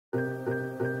And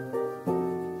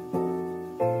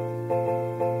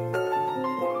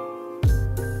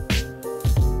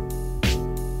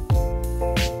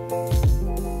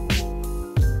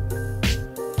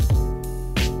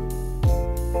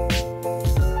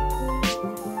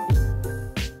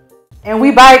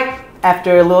we back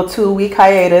after a little 2-week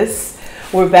hiatus.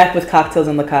 We're back with Cocktails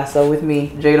En La Casa with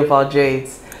me, Jade of all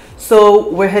Jades. So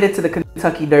we're headed to the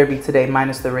Kentucky Derby today,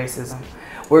 minus the racism.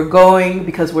 We're going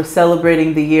because we're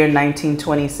celebrating the year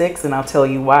 1926, and I'll tell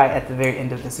you why at the very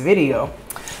end of this video.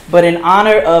 But in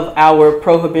honor of our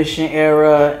Prohibition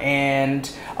era and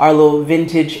our little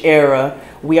vintage era,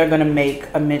 we are gonna make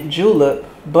a mint julep,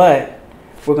 but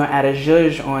we're gonna add a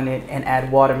zhuzh on it and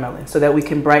add watermelon so that we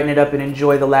can brighten it up and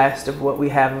enjoy the last of what we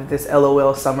have of this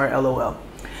LOL summer LOL.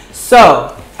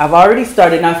 So I've already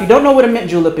started. Now, if you don't know what a mint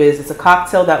julep is, it's a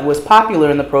cocktail that was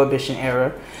popular in the Prohibition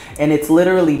era, and it's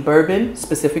literally bourbon,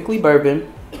 specifically bourbon,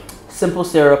 simple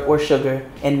syrup or sugar,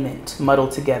 and mint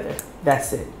muddled together.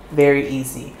 That's it. Very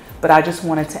easy. But I just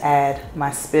wanted to add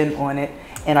my spin on it,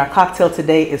 and our cocktail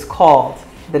today is called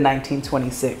the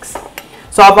 1926.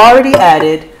 So I've already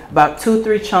added about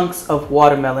 2-3 chunks of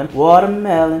watermelon,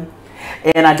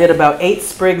 and I did about 8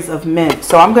 sprigs of mint.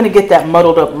 So I'm gonna get that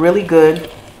muddled up really good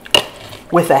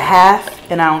with a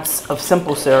 1/2 ounce of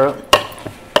simple syrup,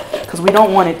 because we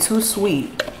don't want it too sweet.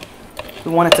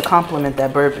 We want it to complement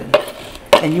that bourbon.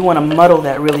 And you wanna muddle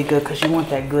that really good because you want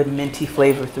that good minty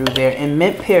flavor through there. And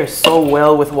mint pairs so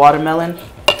well with watermelon.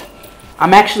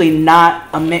 I'm actually not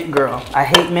a mint girl. I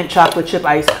hate mint chocolate chip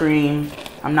ice cream.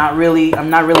 I'm not really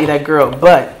that girl,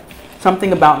 but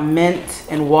something about mint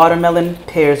and watermelon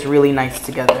pairs really nice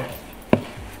together.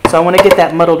 So I want to get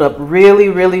that muddled up really,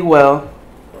 really well.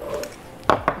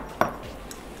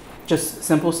 Just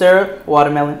simple syrup,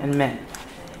 watermelon, and mint.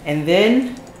 And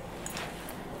then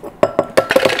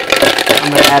I'm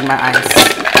going to add my ice.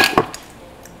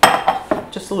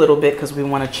 Just a little bit because we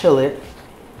want to chill it.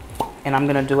 And I'm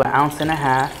going to do 1.5 ounces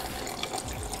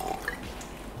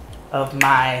of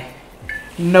my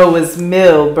Noah's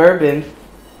Mill bourbon.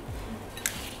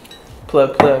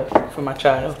 Plug for my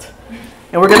child.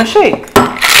 And we're gonna shake.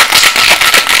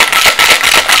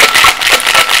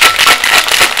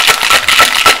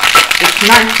 It's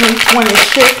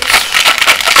 1926.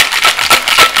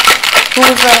 Who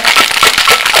was that?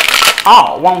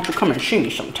 Oh, why don't you come and see me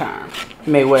sometime?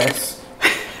 May West.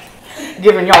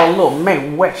 Giving y'all a little May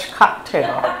West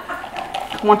cocktail.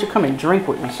 Why don't you come and drink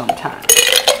with me sometime?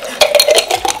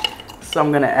 So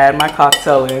I'm gonna add my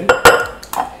cocktail in.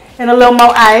 And a little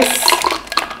more ice.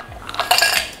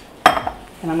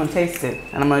 And I'm gonna taste it,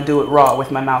 and I'm gonna do it raw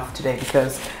with my mouth today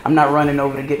because I'm not running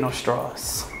over to get no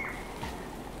straws.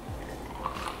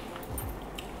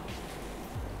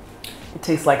 It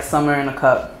tastes like summer in a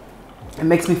cup. It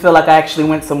makes me feel like I actually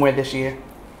went somewhere this year.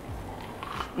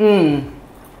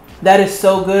 That is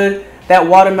so good. That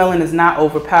watermelon is not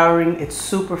overpowering. It's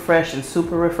super fresh and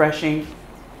super refreshing.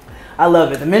 I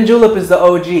love it. The mint julep is the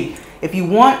OG. If you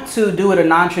want to do it a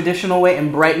non-traditional way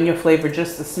and brighten your flavor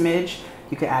just a smidge,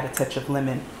 you can add a touch of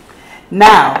lemon.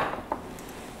 Now,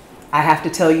 I have to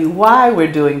tell you why we're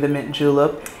doing the mint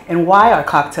julep and why our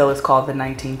cocktail is called the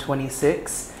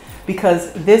 1926.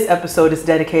 Because this episode is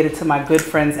dedicated to my good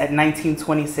friends at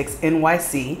 1926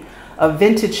 NYC, a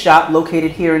vintage shop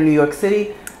located here in New York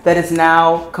City that is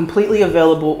now completely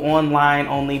available online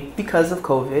only because of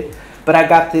COVID. But I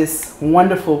got this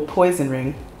wonderful poison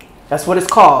ring. That's what it's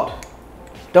called.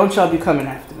 Don't y'all be coming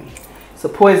after me. It's a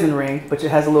poison ring, but it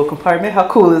has a little compartment. How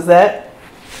cool is that?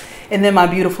 And then my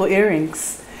beautiful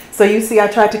earrings. So you see, I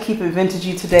tried to keep it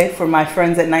vintagey today for my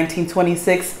friends at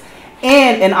 1926.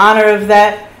 And in honor of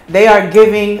that, they are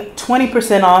giving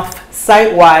 20% off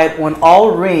site-wide on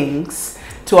all rings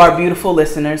to our beautiful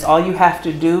listeners. All you have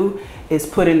to do is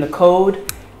put in the code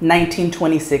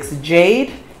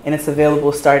 1926JADE, and it's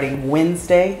available starting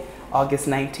Wednesday, August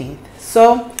 19th.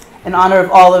 So in honor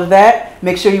of all of that,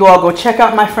 make sure you all go check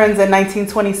out my friends at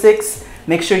 1926.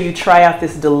 Make sure you try out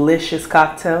this delicious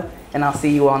cocktail, and I'll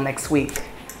see you all next week.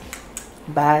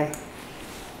 Bye.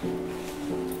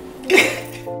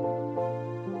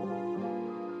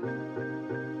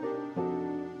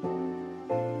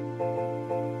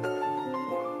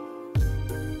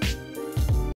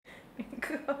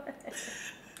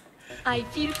 I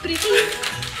feel pretty,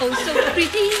 oh so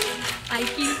pretty. I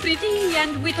feel pretty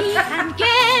and witty and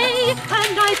gay,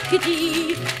 and I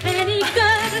pity any